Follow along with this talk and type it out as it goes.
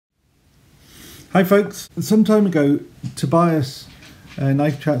Hi folks, some time ago Tobias,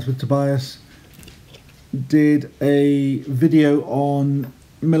 Knife Chats with Tobias, did a video on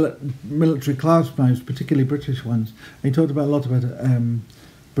military clasp knives, particularly British ones. He talked about a lot about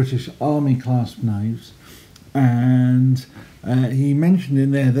British Army clasp knives, and he mentioned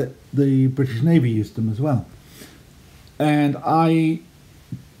in there that the British Navy used them as well. And I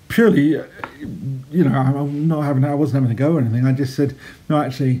purely, I wasn't having a go or anything. I just said, no,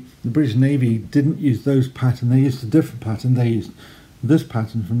 actually, the British Navy didn't use those pattern. They used a different pattern. They used this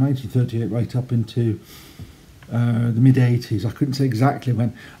pattern from 1938 right up into the mid 80s. I couldn't say exactly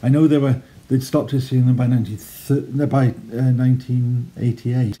when. I know they'd stopped issuing them by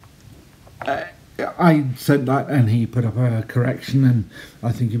 1988. I said that, and he put up a correction, and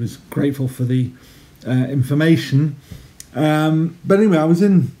I think he was grateful for the information. But anyway, I was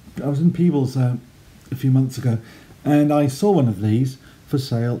in Peebles a few months ago, and I saw one of these for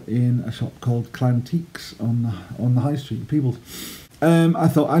sale in a shop called Clantiques on the high street in Peebles. I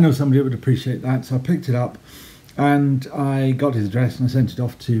thought, I know somebody that would appreciate that, so I picked it up, and I got his address and I sent it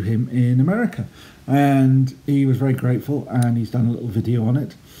off to him in America, and he was very grateful, and he's done a little video on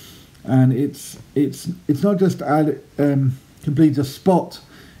it. And it's not just complete a spot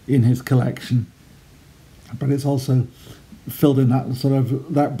in his collection, but it's also filled in that sort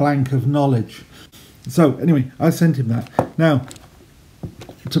of that blank of knowledge. So anyway, I sent him that. Now,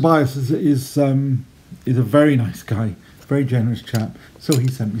 Tobias is a very nice guy, very generous chap. So he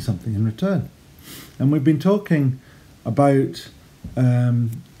sent me something in return, and we've been talking about.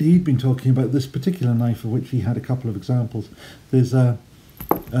 He'd been talking about this particular knife, of which he had a couple of examples. There's a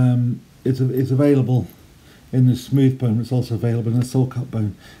it's available in the smooth bone. It's also available in the saw cut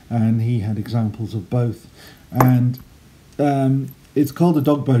bone, and he had examples of both. And it's called a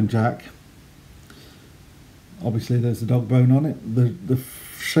dog bone jack. Obviously there's a dog bone on it. The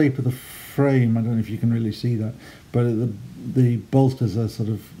shape of the frame, I don't know if you can really see that, but the bolsters are sort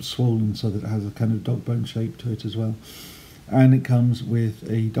of swollen so that it has a kind of dog bone shape to it as well. And it comes with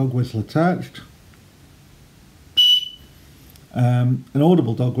a dog whistle attached, an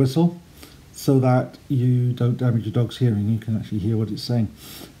audible dog whistle, so that you don't damage your dog's hearing. You can actually hear what it's saying.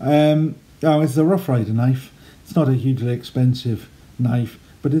 Now, it's a Rough Ryder knife. It's not a hugely expensive knife,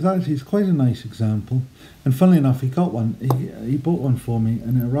 but it's quite a nice example. And funnily enough, he got one. He bought one for me,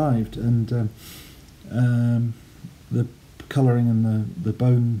 and it arrived. And the colouring and the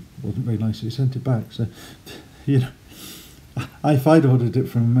bone wasn't very nice, so he sent it back. So, if I'd ordered it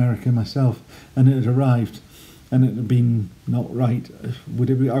from America myself, and it had arrived, and it had been not right, I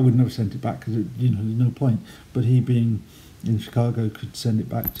wouldn't have sent it back, because there's no point. But he, being in Chicago, could send it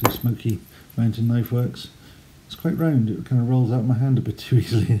back to Smoky Mountain Knife Works. It's quite round. It kind of rolls out of my hand a bit too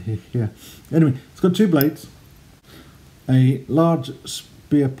easily. Yeah. Anyway, it's got two blades, a large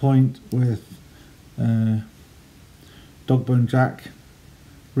spear point with dog bone jack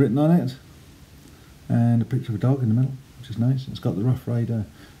written on it, and a picture of a dog in the middle, which is nice. It's got the Rough Ryder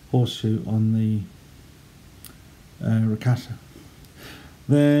horseshoe on the ricotta.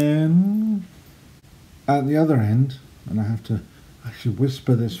 Then at the other end, and I have to actually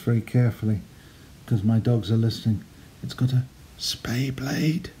whisper this very carefully because my dogs are listening, it's got a spay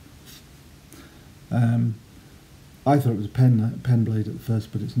blade. I thought it was a pen blade at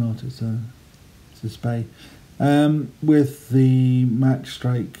first, but it's not. It's a spay with the match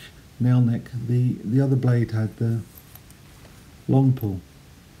strike nail neck. The other blade had the long pull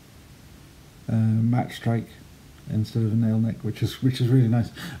match strike instead of a nail neck, which is really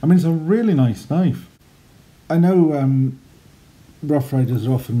nice. I mean, it's a really nice knife. I know Rough Riders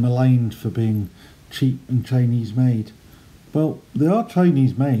are often maligned for being cheap and Chinese made. Well, they are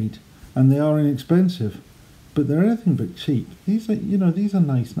Chinese made, and they are inexpensive, but they're anything but cheap. These are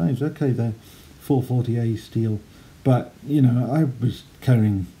nice knives. Okay, they're 440A steel, but I was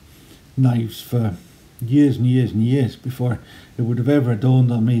carrying knives for years and years and years before it would have ever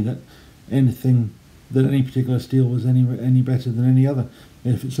dawned on me that any particular steel was any better than any other.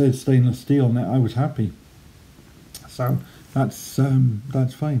 If it said stainless steel, now I was happy. So that's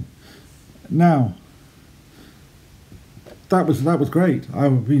fine. Now, that was great. I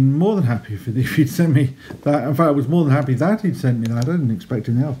would have been more than happy if he'd sent me that. In fact, I was more than happy that he'd sent me that. I didn't expect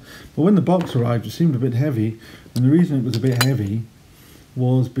anything else. But when the box arrived, it seemed a bit heavy, and the reason it was a bit heavy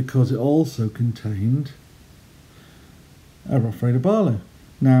was because it also contained a Rough Ryder Barlow.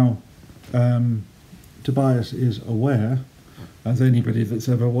 Now, Tobias is aware, as anybody that's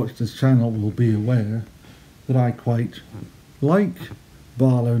ever watched this channel will be aware, that I quite like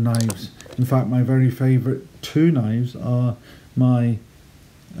Barlow knives. In fact, my very favourite two knives are my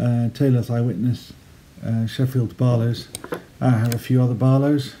Taylor's Eyewitness Sheffield Barlows. I have a few other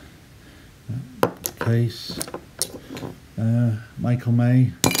Barlows. case, Michael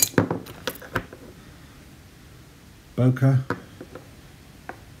May, Boca,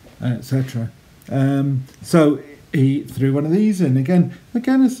 etc. So he threw one of these in. Again,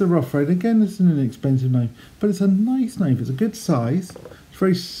 it's the Rough Ryder. Again, it's an inexpensive knife, but it's a nice knife. It's a good size. It's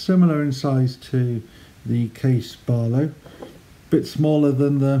very similar in size to the case Barlow. Bit smaller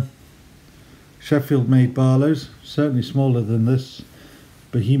than the Sheffield-made Barlows. Certainly smaller than this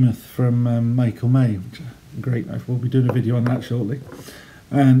behemoth from Michael May, which is a great knife. We'll be doing a video on that shortly.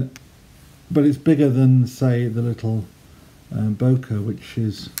 But it's bigger than, say, the little Boca, which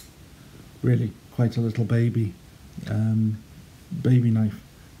is really quite a little baby knife.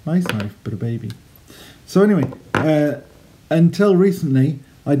 Nice knife, but a baby. So anyway, until recently,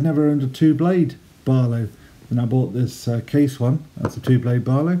 I'd never owned a two-blade Barlow. And I bought this case one, that's a two-blade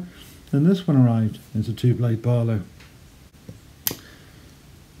Barlow. Then this one arrived, it's a two-blade Barlow.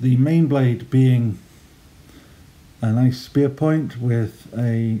 The main blade being a nice spear point with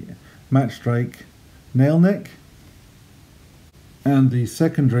a match strike nail nick, and the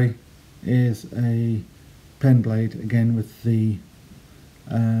secondary is a pen blade, again with the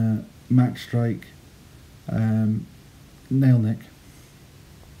match strike nail nick.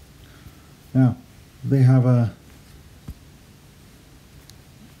 Now they have a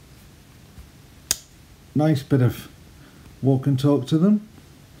nice bit of walk and talk to them.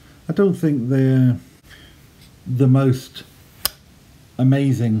 I don't think they're the most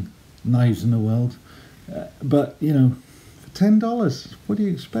amazing knives in the world, but you know, for $10, what do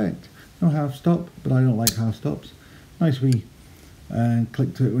you expect? No half stop, but I don't like half stops. Nice wee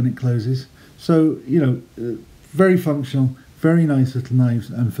click to it when it closes. So you know, very functional, very nice little knives,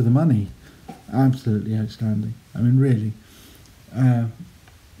 and for the money, absolutely outstanding. I mean, really, for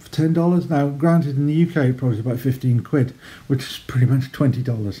 $10 now. Granted, in the UK, probably about 15 quid, which is pretty much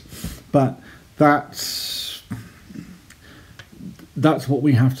 $20. But that's what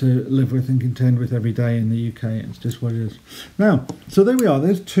we have to live with and contend with every day in the UK. It's just what it is. Now, so there we are.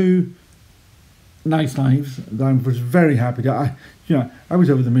 There's two nice knives that I was very happy to. I was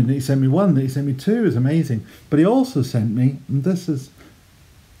over the moon that he sent me one, that he sent me two. Is amazing. But he also sent me, and this is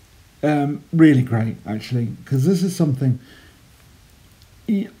really great actually, because this is something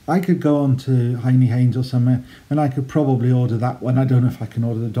I could go on to Heine Haynes or somewhere and I could probably order that one. I don't know if I can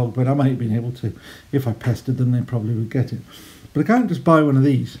order the dog, but I might have been able to. If I pestered them, they probably would get it. But I can't just buy one of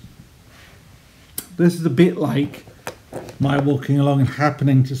these. This is a bit like my walking along and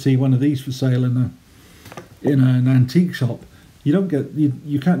happening to see one of these for sale in an antique shop.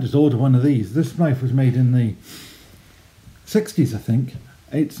 You can't just order one of these. This knife was made in the 60s, I think.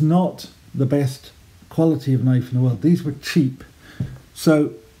 It's not the best quality of knife in the world. These were cheap,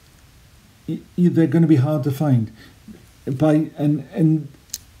 so they're going to be hard to find. And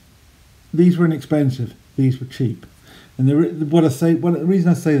these were inexpensive. These were cheap. And the reason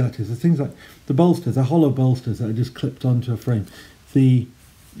I say that is the things like the bolsters, the hollow bolsters that are just clipped onto a frame. The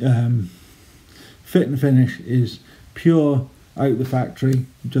fit and finish is pure out the factory.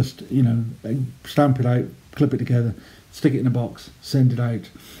 Just, you know, stamp it out, clip it together, stick it in a box, send it out.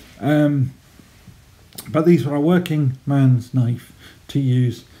 But these were a working man's knife to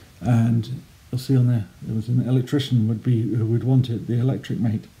use, and you'll see on there was an electrician who would want it, the electric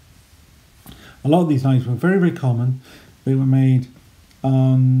mate. A lot of these knives were very, very common. They were made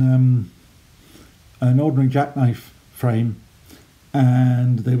on an ordinary jackknife frame,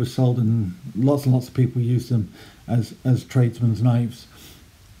 and they were sold, and lots of people used them as tradesmen's knives.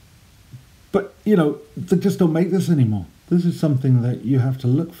 But you know, they just don't make this anymore. This is something that you have to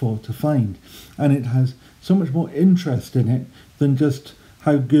look for to find, and it has so much more interest in it than just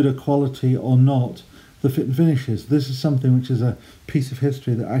how good a quality or not the fit and finish is. This is something which is a piece of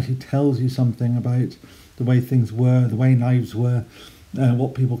history that actually tells you something about the way things were, the way knives were,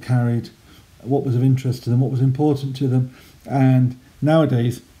 what people carried, what was of interest to them, what was important to them. And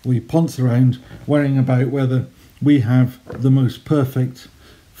nowadays we ponce around worrying about whether we have the most perfect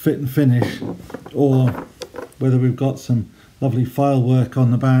fit and finish, or whether we've got some lovely file work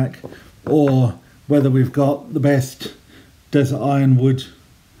on the back, or whether we've got the best desert ironwood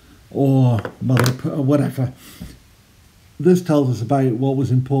or whatever. This tells us about what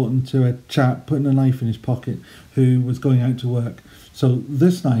was important to a chap putting a knife in his pocket who was going out to work. So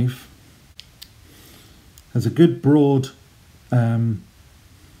this knife has a good broad ram's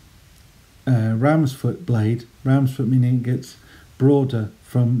foot blade. Ram's foot meaning it gets broader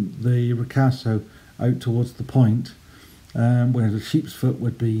from the ricasso out towards the point, whereas a sheep's foot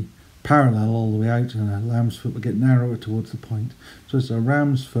would be parallel all the way out, and a lamb's foot would get narrower towards the point. So it's a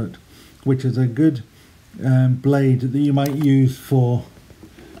ram's foot, which is a good blade that you might use for,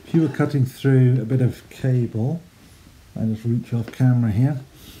 if if you were cutting through a bit of cable, I just reach off camera here.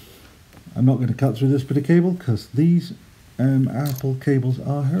 I'm not going to cut through this bit of cable because these Apple cables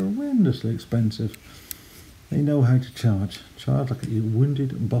are horrendously expensive. They know how to charge like a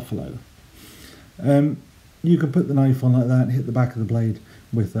wounded buffalo. You can put the knife on like that, hit the back of the blade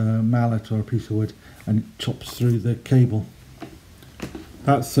with a mallet or a piece of wood, and it chops through the cable.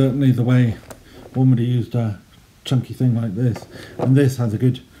 That's certainly the way one would have used a chunky thing like this, and this has a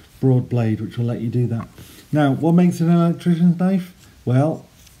good broad blade which will let you do that. Now, what makes it an electrician's knife? Well,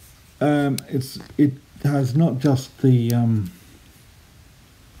 it has not just the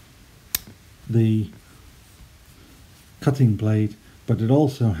cutting blade, but it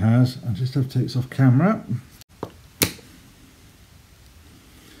also has, I just have to take this off camera,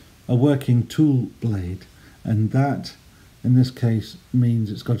 a working tool blade, and that in this case means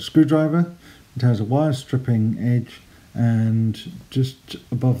it's got a screwdriver, it has a wire stripping edge, and just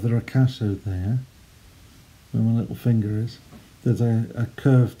above the ricasso there, where my little finger is, there's a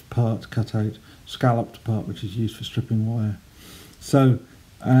curved part cut out, scalloped part, which is used for stripping wire. So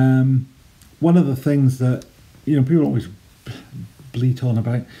one of the things that, you know, people always bleat on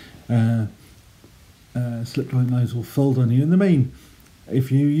about slip joint knives will fold on you. In the main,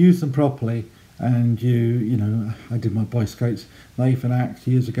 if you use them properly, and you know, I did my Boy Scouts knife and axe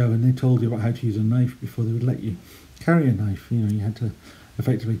years ago, and they told you about how to use a knife before they would let you carry a knife. You know, you had to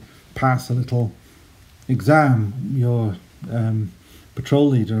effectively pass a little exam. Your patrol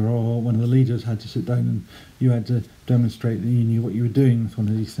leader or one of the leaders had to sit down, and you had to demonstrate that you knew what you were doing with one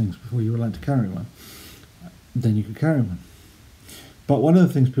of these things before you were allowed to carry one. Then you could carry one. But one of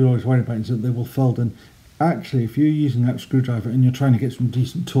the things people always worry about is that they will fold, and actually if you're using that screwdriver and you're trying to get some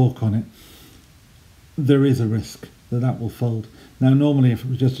decent torque on it, there is a risk that that will fold. Now normally if it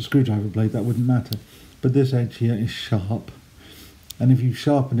was just a screwdriver blade that wouldn't matter, but this edge here is sharp, and if you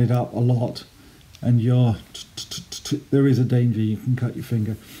sharpen it up a lot and you're there is a danger you can cut your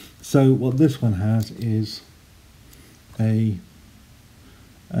finger. So what this one has is a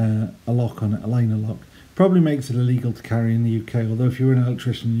lock on it, a liner lock. Probably makes it illegal to carry in the UK, although if you were an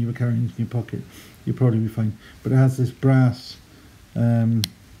electrician and you were carrying it in your pocket, you'd probably be fine. But it has this brass liner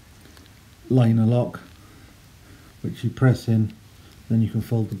lock, which you press in, then you can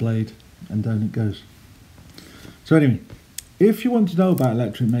fold the blade, and down it goes. So anyway, if you want to know about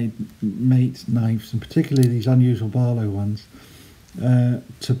electric mate knives, and particularly these unusual Barlow ones,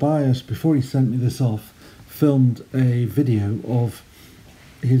 Tobias, before he sent me this off, filmed a video of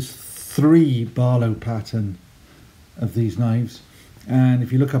his 3 Barlow pattern of these knives, and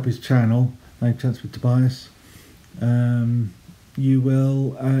if you look up his channel, Knife Chats with Tobias, you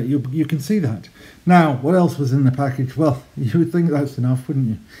can see that. Now, what else was in the package? Well, you would think that's enough, wouldn't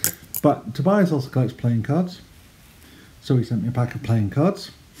you? But Tobias also collects playing cards, so he sent me a pack of playing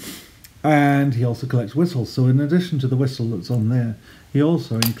cards, and he also collects whistles. So in addition to the whistle that's on there, he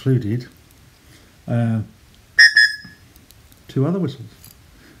also included 2 other whistles.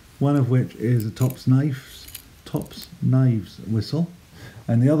 One of which is a Tops Knives whistle,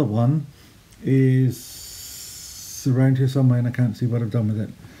 and the other one is around here somewhere, and I can't see what I've done with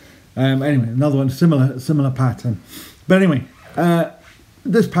it. Anyway, another one, similar pattern. But anyway,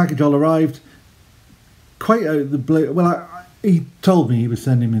 this package all arrived quite out of the blue. Well, he told me he was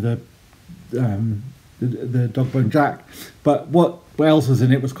sending me the Dogbone Jack, but what else was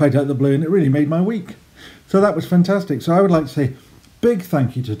in it was quite out of the blue, and it really made my week. So that was fantastic. So I would like to say big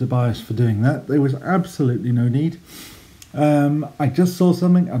thank you to Tobias for doing that. There was absolutely no need. I just saw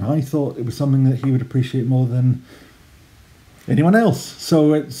something and I thought it was something that he would appreciate more than anyone else.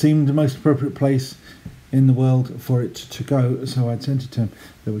 So it seemed the most appropriate place in the world for it to go. So I'd sent it to him.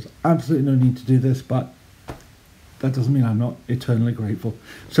 There was absolutely no need to do this, but that doesn't mean I'm not eternally grateful.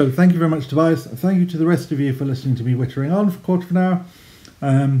 So thank you very much, Tobias. Thank you to the rest of you for listening to me wittering on for a quarter of an hour.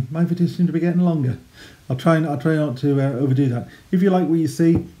 My videos seem to be getting longer. I'll try not to overdo that. If you like what you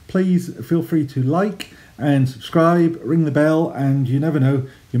see, please feel free to like and subscribe, ring the bell, and you never know,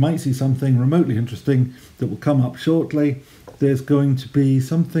 you might see something remotely interesting that will come up shortly. There's going to be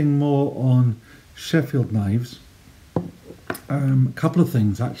something more on Sheffield knives. A couple of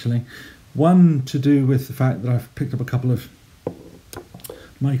things actually. One to do with the fact that I've picked up a couple of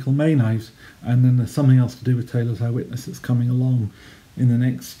Michael May knives, and then there's something else to do with Taylor's Eyewitness that's coming along in the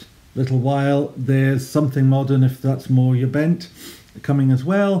next little while. There's something modern, if that's more your bent, coming as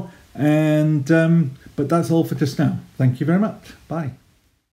well. And but that's all for just now. Thank you very much. Bye.